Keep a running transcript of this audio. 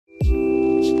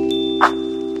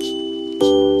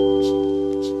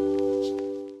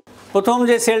প্রথম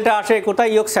যে সেলটা আসে কোথায়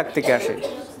ইয়ক স্যাক থেকে আসে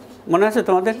মনে আছে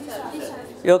তোমাদের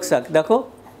ইয়ক স্যাক দেখো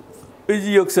এই যে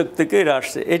ইয়ক স্যাক থেকে এরা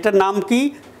আসছে এটার নাম কি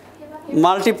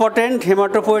মাল্টিপটেন্ট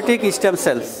হেমাটোপোয়েটিক স্টেম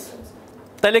সেলস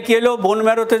তাহলে কি হলো বোন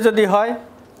ম্যারোতে যদি হয়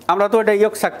আমরা তো এটা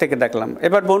ইয়ক স্যাক থেকে দেখলাম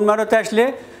এবার বোন ম্যারোতে আসলে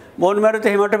বোন ম্যারোতে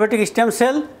হেমাটোপোয়েটিক স্টেম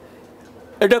সেল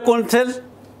এটা কোন সেল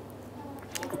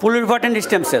প্লুরিপটেন্ট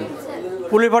স্টেম সেল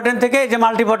প্লুরিপটেন্ট থেকে যে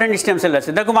মাল্টিপটেন্ট স্টেম সেল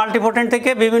আছে দেখো মাল্টিপটেন্ট থেকে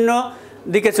বিভিন্ন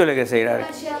দিকে চলে গেছে এরা আর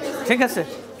কি ঠিক আছে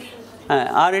হ্যাঁ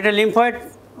আর এটা লিম্ফয়েড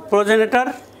প্রোজেনেটর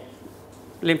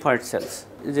লিম্ফয়েড সেলস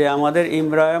যে আমাদের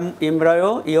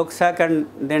embryo yoke sec and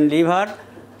then liver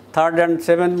 3rd and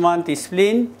 7th month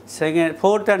spleen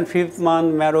 4th and 5th month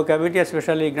marrow cavity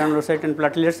especially granulocyte and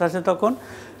platelets আছে তখন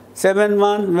 7th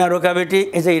month marrow cavity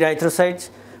is a erythrocytes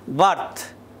birth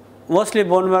mostly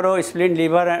bone marrow spleen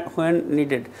liver when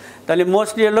needed তাহলে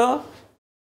mostly হলো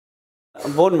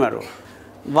bone marrow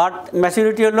but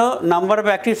maturity হলো number of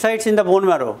active sites in the bone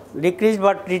marrow decreased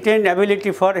but retained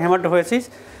ability for hematopoiesis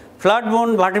flat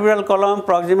bone vertebral column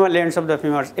proximal ends of the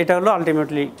femurs এটা হলো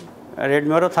ultimately red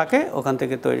marrow থাকে ওখান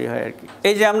থেকে তৈরি হয় আর কি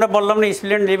এই যে আমরা বললাম না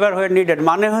স্প্লেন লিভার হয়ে নিডেড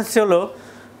মানে হচ্ছে হলো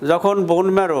যখন বোন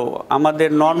ম্যারো আমাদের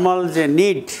নর্মাল যে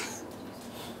নিড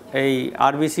এই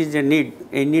আরবিসি যে নিড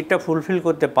এই নিডটা ফুলফিল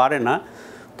করতে পারে না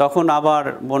তখন আবার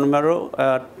বোন ম্যারো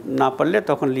না পারলে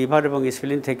তখন লিভার এবং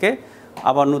স্প্লিন থেকে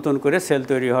আবার নতুন করে সেল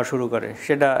তৈরি হওয়া শুরু করে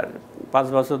সেটা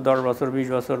 5 বছর 10 বছর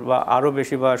 20 বছর বা আরও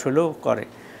বেশি বয়স হলেও করে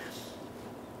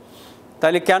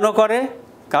তাহলে কেন করে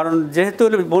কারণ যেহেতু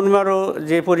বোন ম্যারো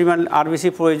যে পরিমাণ আরবিসি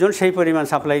প্রয়োজন সেই পরিমাণ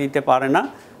সাপ্লাই দিতে পারে না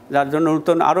যার জন্য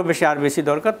নতুন আরও বেশি আরবিসি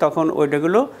দরকার তখন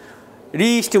ওইটাগুলো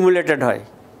রিস্টিমুলেটেড হয়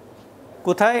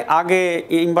কোথায় আগে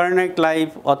এমব্রায়োনিক লাইফ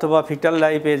অথবা ফিটাল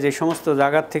লাইফে যে সমস্ত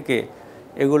জায়গার থেকে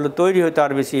এগুলো তৈরি হতো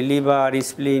আরবিসি লিভার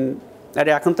স্প্লিন আর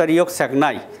এখন তার ইয়ক স্যাক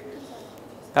নাই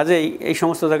কাজেই এই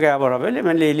সমস্ত জায়গায় আবার হবে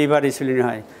মেনলি লিভার স্প্লিন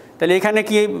হয় তাহলে এখানে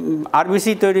কি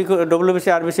আরবিসি তৈরি ডব্লিউবিসি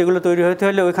আরবিসিগুলো তৈরি হতে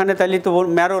হলে ওইখানে তাহলে তো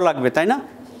ম্যারো লাগবে তাই না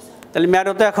তাহলে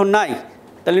ম্যারো তো এখন নাই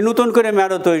তাহলে নতুন করে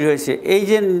ম্যারো তৈরি হয়েছে এই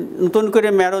যে নতুন করে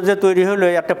ম্যারো যে তৈরি হলো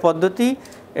একটা পদ্ধতি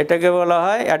এটাকে বলা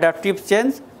হয় অ্যাডাপটিভ চেঞ্জ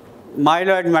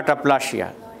মাইলয়েড মেটাপ্লাসিয়া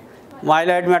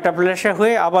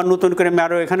হয়ে আবার নতুন করে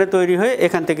ম্যারো এখানে তৈরি হয়ে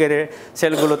এখান থেকে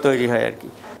সেলগুলো তৈরি হয় আর কি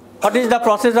What is the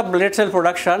process of blood cell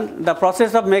production? The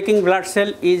process of making blood cell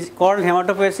is called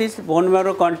hematopoiesis. Bone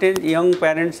marrow contains young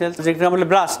parent cells, for example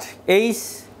blast. এই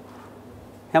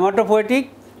hematopoietic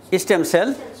stem cell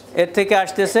এর থেকে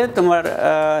আসতেছে তোমার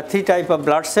 3 type of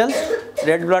blood cells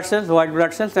red blood cells white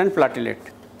blood cells and platelet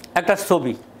একটা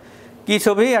ছবি কি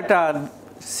ছবি একটা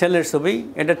সেলের ছবি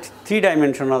এটা 3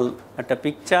 ডাইমেনশনাল একটা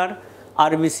পিকচার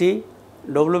আরবিসি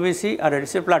ডব্লিউবিসি আর এটা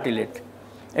হচ্ছে প্লাটিলেট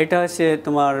এটা হচ্ছে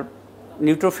তোমার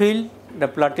নিউট্রোফিল দ্য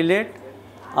প্লাটিলেট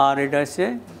আর এটা হচ্ছে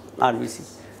আরবিসি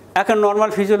এখন নর্মাল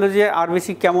ফিজিওলজি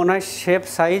আরবিসি কেমন হয় শেপ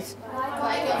সাইজ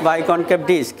বাইকনকেভ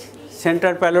ডিস্ক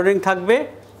সেন্টার প্যালোরিং থাকবে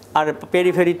আর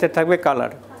পেরিফেরিতে থাকবে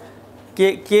কালার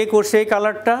কে করছে এই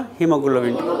কালারটা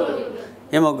হিমোগ্লোবিন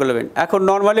এখন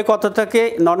নর্মালি কত থাকে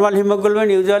নর্মাল হিমোগ্লোবিন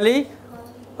ইউজুয়ালি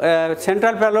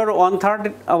সেন্ট্রাল প্যালোর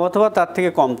 1/3 অথবা তার থেকে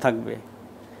কম থাকবে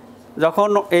যখন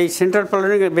এই সেন্ট্রাল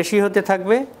প্যালোরিং বেশি হতে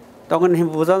থাকবে তখন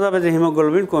বোঝা যাবে যে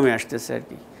হিমোগ্লোবিন কমে আসতেছে আর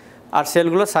কি আর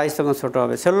সেলগুলো সাইজ তখন ছোটো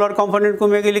হবে সেলুলার কম্পোনেন্ট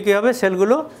কমে গেলে কী হবে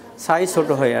সেলগুলো সাইজ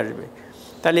ছোটো হয়ে আসবে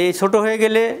তাহলে এই ছোটো হয়ে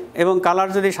গেলে এবং কালার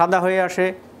যদি সাদা হয়ে আসে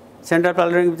সেন্ট্রাল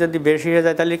প্যালোরিং যদি বেশি হয়ে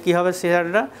যায় তাহলে কী হবে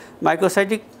সেটা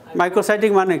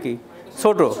মাইক্রোসাইটিক মানে কি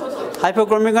ছোটো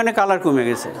হাইপোক্রমিক মানে কালার কমে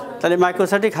গেছে তাহলে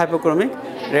মাইক্রোসাইটিক হাইপোক্রমিক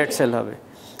রেড সেল হবে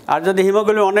আর যদি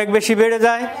হিমোগ্লোবিন অনেক বেশি বেড়ে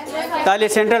যায় তাহলে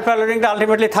সেন্ট্রাল প্যালোরিংটা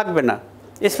আলটিমেটলি থাকবে না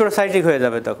স্পোরোসাইটিক হয়ে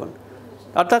যাবে তখন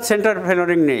অর্থাৎ সেন্ট্রাল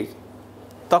প্যালোরিং নেই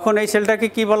তখন এই সেলটাকে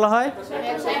কি বলা হয়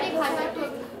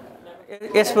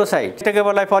এসপ্রোসাইট এটাকে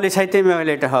বলা হয় পলিসাইথেমিয়া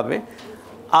হলে এটা হবে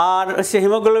আর সে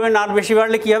হিমোগ্লোবিন আর বেশি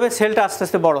বাড়লে কী হবে সেলটা আস্তে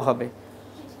আস্তে বড় হবে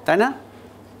তাই না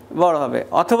বড় হবে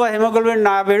অথবা হিমোগ্লোবিন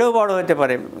না বেড়েও বড় হতে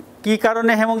পারে কী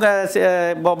কারণে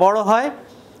বড় হয়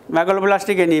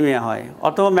ম্যাগালোব্লাস্টিক অ্যানিমিয়া হয়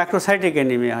অথবা ম্যাক্রোসাইটিক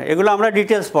অ্যানিমিয়া হয় এগুলো আমরা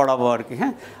ডিটেলস পড়াবো আর কি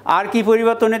হ্যাঁ আর কি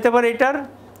পরিবর্তন হতে পারে এটার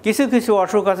কিছু কিছু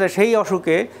অসুখ আছে সেই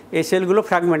অসুখে এই সেলগুলো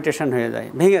ফ্র্যাগমেন্টেশন হয়ে যায়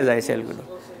ভেঙে যায় সেলগুলো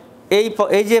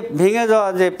এই যে ভেঙে যাওয়া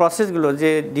যে প্রসেসগুলো যে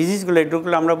ডিজিজগুলো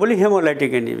এগুলো আমরা বলি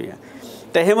হেমোলাইটিক অ্যানিমিয়া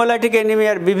তা হেমোলাইটিক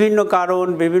অ্যানিমিয়ার বিভিন্ন কারণ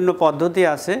বিভিন্ন পদ্ধতি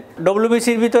আছে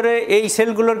ডব্লিউবিসির ভিতরে এই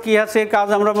সেলগুলোর কী আছে কাজ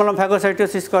আমরা বললাম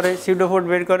ফ্যাগোসাইটোসিস করে সিউডোফোড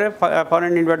বের করে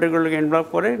ফরেন ইনভার্টারগুলোকে ইনভলভ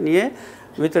করে নিয়ে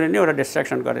ভিতরে নিয়ে ওরা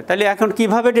ডিস্ট্রাকশন করে তাহলে এখন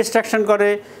কিভাবে ডিস্ট্রাকশন করে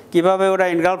কিভাবে ওরা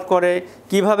ইনভলভ করে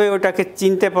কিভাবে ওটাকে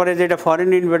চিনতে পারে যে এটা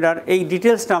ফরেন ইনভেডার এই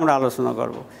ডিটেলসটা আমরা আলোচনা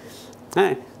করব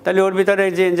হ্যাঁ তাহলে ওর ভিতরে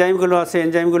যে এনজাইমগুলো আছে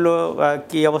এনজাইমগুলো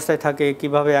কী অবস্থায় থাকে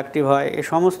কিভাবে অ্যাক্টিভ হয় এই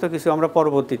সমস্ত কিছু আমরা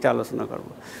পরবর্তীতে আলোচনা করব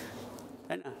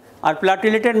তাই না আর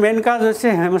প্লাটিলেটের মেন কাজ হচ্ছে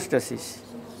হেমোস্ট্যাসিস।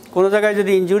 কোনো জায়গায়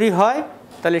যদি ইনজুরি হয়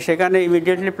তাহলে সেখানে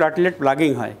ইমিডিয়েটলি প্লাটিলেট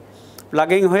প্লাগিং হয়,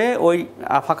 প্লাগিং হয়ে ওই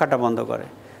ফাঁকাটা বন্ধ করে।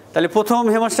 তাহলে প্রথম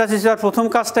হেমোস্ট্যাসিস আর প্রথম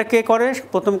কাজটা কে করে?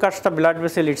 প্রথম কাজটা ব্লাড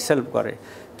ভেসেল ইটসেলফ করে।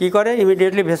 কি করে?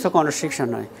 ইমিডিয়েটলি ভেসো কনস্ট্রিকশন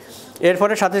হয়।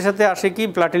 এরপরে সাথে সাথে আসে কি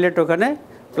প্লাটিলেট ওখানে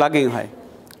প্লাগিং হয়,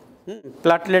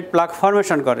 প্লাটিলেট প্লাগ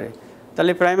ফর্মেশন করে।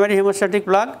 তাহলে প্রাইমারি হেমোস্ট্যাটিক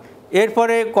প্লাগ।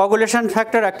 এরপরে কোয়াগুলেশন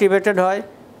ফ্যাক্টর অ্যাক্টিভেটেড হয়।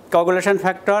 কোয়াগুলেশন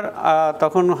ফ্যাক্টর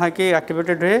তখন হয় কি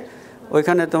অ্যাক্টিভেটেড হয়ে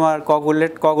ওইখানে তোমার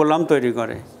কোয়াগুলাম তৈরি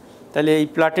করে। তাহলে এই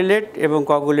প্লাটিলেট এবং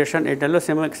কোয়াগুলেশন এটা হলো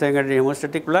সেকেন্ডারি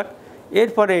হেমোস্ট্যাটিক প্লাগ।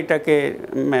 এরপরে এটাকে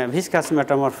ভিসকাস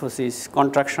মেটামরফোসিস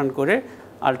কন্ট্রাকশন করে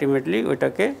আলটিমেটলি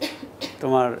ওইটাকে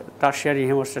তোমার টারশিয়ারি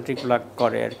হেমোস্ট্যাটিক প্লাগ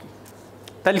করে আর কি।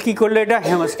 তাহলে কী করলো? এটা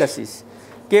হেমোস্ট্যাসিস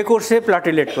কে করছে?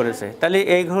 প্লাটিলেট করেছে। তাহলে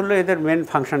এই হলো এদের মেন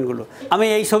ফাংশনগুলো। আমি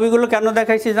এই ছবিগুলো কেন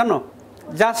দেখাইছি জানো?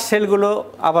 জাস্ট সেলগুলো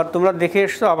আবার তোমরা দেখে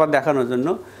এসছো আবার দেখানোর জন্য।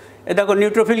 এ দেখো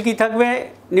নিউট্রোফিল কী থাকবে?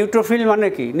 নিউট্রোফিল মানে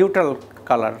কি? নিউট্রাল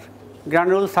কালার,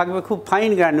 গ্র্যানুলস থাকবে, খুব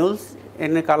ফাইন গ্র্যানুলস,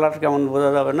 এনে কালার কেমন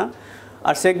বোঝা যাবে না।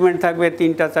 আর সেগমেন্ট থাকবে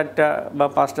 3টা 4টা বা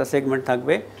 5টা সেগমেন্ট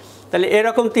থাকবে। তাহলে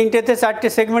এরকম 3টেতে 4টে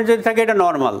সেগমেন্ট যদি থাকে এটা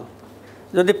নর্মাল।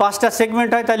 যদি 5টা সেগমেন্ট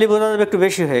হয় তাহলে বোঝা যাবে একটু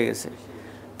বেশি হয়ে গেছে।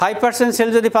 5% সেল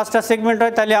যদি 5টা সেগমেন্ট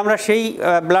হয় তাহলে আমরা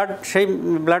সেই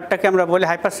ব্লাডটাকে আমরা বলি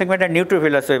হাইপার সেগমেন্টেড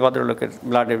নিউট্রোফিল আছে ওই ভদ্রলোকের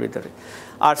ব্লাডের ভিতরে।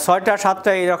 আর 6টা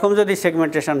 7টা এরকম যদি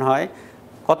সেগমেন্টেশন হয়,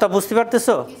 কথা বুঝতে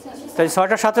পারতেছো? তাই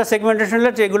 6টা 7টা সেগমেন্টেশন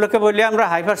হলে এগুলোকে বলি আমরা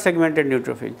হাইপার সেগমেন্টেড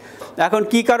নিউট্রোফিল। এখন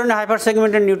কী কারণে হাইপার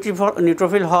সেগমেন্টেড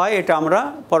নিউট্রোফিল হয় এটা আমরা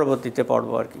পরবর্তীতে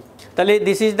পড়বো আর কি। তাহলে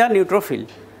দিস ইজ দ্য নিউট্রোফিল।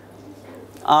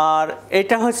 আর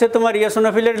এটা হচ্ছে তোমার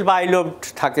ইওসিনোফিলের বাইলোবড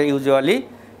থাকে ইউজুয়ালি,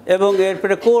 এবং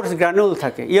এরপরে কোর্স গ্র্যানুল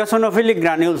থাকে। ইওসিনোফিলিক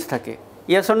গ্র্যানুলস থাকে।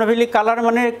 ইওসিনোফিলিক কালার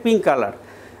মানে পিঙ্ক কালার,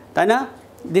 তাই না?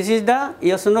 This is the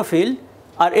eosinophil.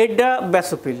 আর এটা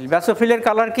ব্যাসোফিল। ব্যাসোফিলের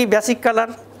কালার কি? বেসিক কালার,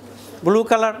 ব্লু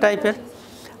কালার টাইপের।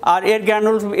 আর এর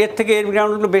গ্র্যানুলস এর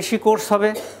গ্র্যানুলগুলো বেশি কোর্স হবে,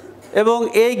 এবং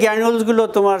এই গ্র্যানুলসগুলো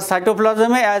তোমার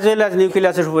সাইটোপ্লাজমে অ্যাজ ওয়েল অ্যাজ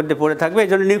নিউক্লিয়াসের উপর দিয়ে পড়ে থাকবে। এই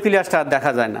জন্য নিউক্লিয়াসটা আর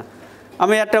দেখা যায় না।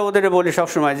 আমি ওদের বলি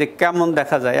সবসময় যে কেমন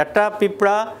দেখা যায়, একটা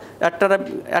পিঁপড়া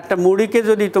একটা মুড়িকে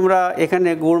যদি তোমরা এখানে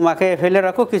গুড় মাখিয়ে ফেলে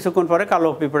রাখো, কিছুক্ষণ পরে কালো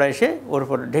পিঁপড়া এসে ওর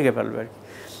উপরে ঢেকে ফেলবে আর কি।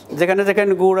 যেখানে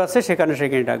যেখানে গুড় আছে সেখানে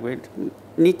থাকবে,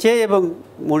 নিচে এবং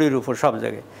মুড়ির উপর সব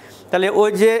জায়গায়। তাহলে ওই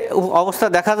যে অবস্থা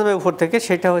দেখা যাবে উপর থেকে,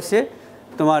 সেটা হচ্ছে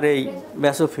তোমার এই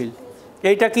ব্যাসোফিল।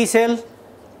 এইটা কি সেল?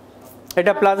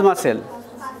 এটা প্লাজমা সেল।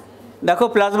 দেখো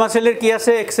প্লাজমা সেলের কী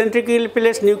আছে? এক্সেন্ট্রিক্যালি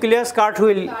placed nucleus, cart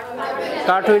wheel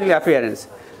appearance.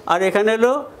 আর এখানে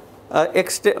হলো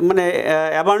মানে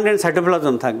অ্যাবান্ডেন্ট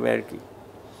সাইটোপ্লাজম থাকবে আর কি।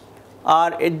 আর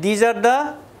these are the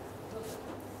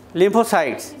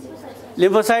lymphocytes.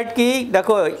 Lymphocyte কি?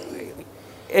 দেখো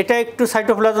এটা একটু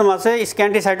সাইটোপ্লাজম আছে,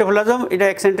 স্ক্যান্টি সাইটোপ্লাজম, এটা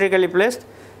এক্সেন্ট্রিক্যালি প্লেসড।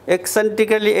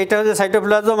 এটা হচ্ছে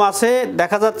সাইটোপ্লাজম আছে,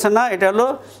 দেখা যাচ্ছে না, এটা হলো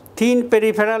thin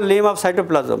peripheral Lim of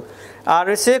cytoplasm. আর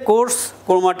হচ্ছে course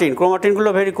ক্রোমাটিনগুলো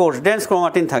very course dense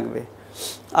chromatin থাকবে।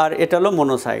 আর এটা হলো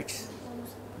মোনোসাইটস,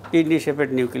 কিডনি শেপেড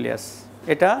নিউক্লিয়াস।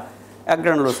 এটা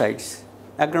অ্যাগ্রানুলোসাইটস।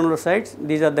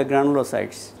 These are the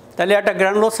গ্রানুলোসাইটস। তাহলে একটা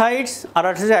গ্রানুলোসাইটস আর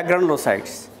একটা হচ্ছে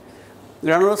অ্যাগ্রানুলোসাইটস।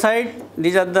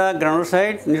 These are the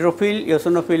granulocyte, neutrophil,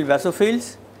 eosinophil, basophils.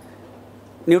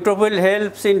 Neutrophil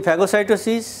helps in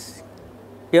phagocytosis.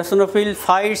 Eosinophil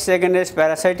fights against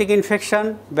parasitic infection.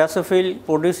 Basophil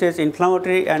produces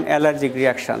inflammatory and allergic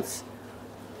reactions.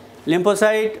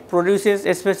 Lymphocyte produces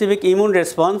a specific immune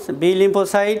response. B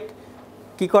lymphocyte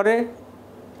কি করে?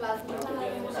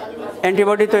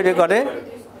 Antibody তৈরি করে।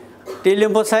 T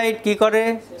lymphocyte কি করে?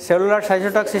 Cellular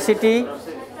সাইটোটক্সিসিটি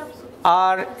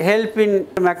R help in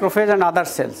macrophage and other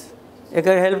sales,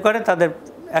 একে help করে তাদের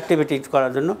activity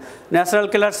করার জন্য। ন্যাচারাল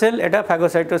কিলার সেল, এটা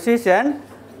phagocytosis and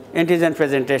antigen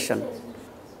presentation.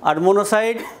 R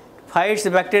monocyte fights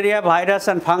bacteria, virus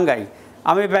and fungi.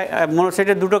 আমি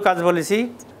মোনোসাইটের দুটো কাজ বলেছি।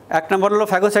 1 নম্বর হলো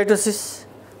ফ্যাগোসাইটোসিস,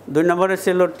 2 নম্বরে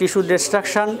ছিল tissue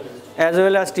distraction as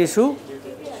well as tissue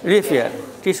repair.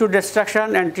 Tissue distraction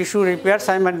and tissue repair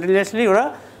simultaneously ওরা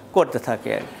করতে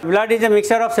থাকে। Blood is a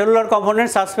mixture of cellular component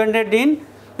suspended in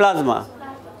plasma.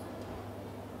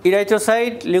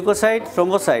 Erythrocyte, leucocyte,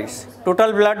 thrombocytes. Total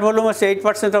blood volume হচ্ছে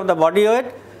 8% of the body weight.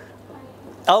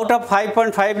 Out of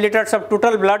 5.5 litres of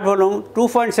total blood volume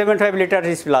 2.75 litre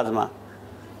is plasma.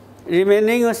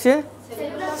 Remaining হচ্ছে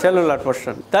cellular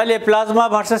portion. তাহলে plasma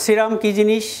versus serum কী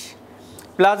জিনিস?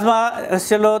 Plasma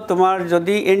হচ্ছিল তোমার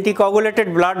যদি অ্যান্টিকগুলেটেড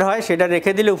blood হয় সেটা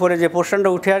রেখে দিলে উপরে যে পোর্শনটা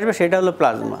উঠে আসবে সেটা হলো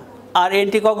প্লাজমা। আর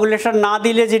অ্যান্টিকগুলেশন না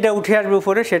দিলে যেটা উঠে আসবে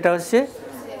উপরে সেটা হচ্ছে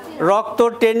রক্ত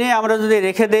টেনে আমরা যদি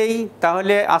রেখে দেই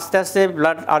তাহলে আস্তে আস্তে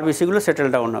ব্লাড আরবিসিগুলো সেটেল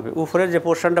ডাউন হবে, উপরে যে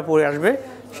পোর্শনটা পড়ে আসবে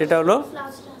সেটা হলো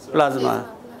প্লাজমা।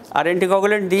 আর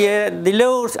অ্যান্টিকগুলেন্ট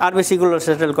দিলেও আরবিসিগুলো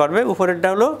সেটেল করবে, উপরেরটা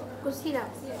হলো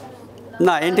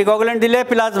না, অ্যান্টিকোয়াগুলেন্ট দিলে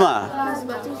প্লাজমা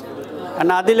আর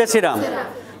না দিলে সিরাম।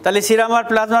 তাহলে সিরাম আর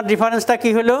প্লাজমার ডিফারেন্সটা কি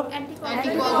হলো?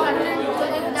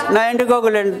 না,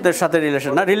 অ্যান্টিকোয়াগুলেন্টের সাথে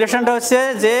রিলেশন না, রিলেশনটা হচ্ছে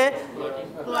যে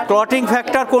ক্লটিং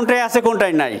ফ্যাক্টর কোনটায় আছে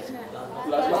কোনটায় নাই।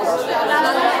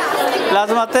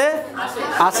 প্লাজমাতে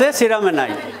আছে, সিরামে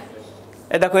নাই।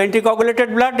 এ দেখো অ্যান্টিকোয়াগুলেটেড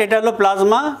ব্লাড, এটা হলো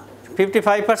plasma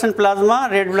 55% plasma,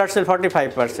 red blood cell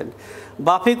 45%।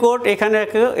 বাফি coat এখানে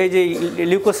এই যে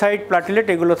লিউকোসাইট প্লাটিলেট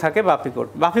এগুলো থাকে বাফি কোট।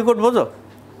 বাফি কোট বোঝো?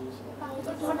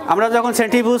 আমরা যখন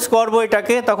সেন্ট্রিফিউজ করবো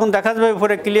এটাকে তখন দেখা যাবে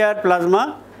উপরে ক্লিয়ার প্লাজমা,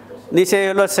 নিচে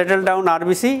হলো সেটেল ডাউন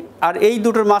আরবিসি, আর এই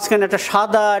দুটোর মাঝখানে একটা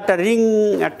সাদা একটা রিং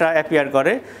একটা অ্যাপিয়ার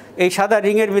করে। এই সাদা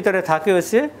রিংয়ের ভিতরে থাকে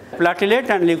হচ্ছে প্লাটিলেট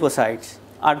অ্যান্ড লিউকোসাইটস।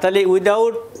 আর তাহলে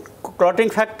উইদাউট ক্লটিং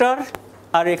ফ্যাক্টর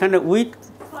আর এখানে উইথ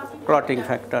ক্লটিং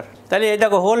ফ্যাক্টর। তাহলে এই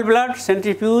দেখো whole blood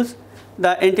centrifuge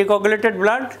the অ্যান্টিকোয়াগুলেটেড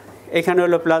blood, এখানে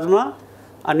হলো প্লাজমা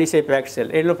আর নিচে প্যাক্ট সেল,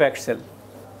 এই হলো প্যাক্ট সেল।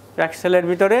 প্যাক্ট সেলের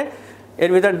ভিতরে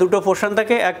এর ভিতরে দুটো পোর্শন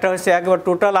থাকে, একটা হচ্ছে একবার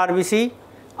টোটাল আরবিসি,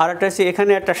 আর একটা হচ্ছে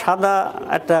এখানে একটা সাদা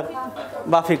একটা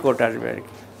বাফি কোট আসবে আর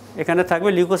কি। এখানে থাকবে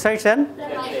লিউকোসাইটস অ্যান্ড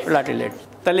প্লাটিলেট।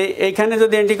 তাহলে এইখানে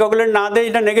যদি অ্যান্টিকোয়াগুলেন্ট না দেয়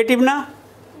এটা নেগেটিভ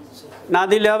না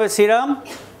দিলে হবে সিরাম,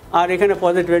 আর এখানে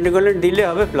পজিটিভ অ্যান্টিকোয়াগুলেন্ট দিলে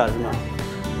হবে প্লাজমা।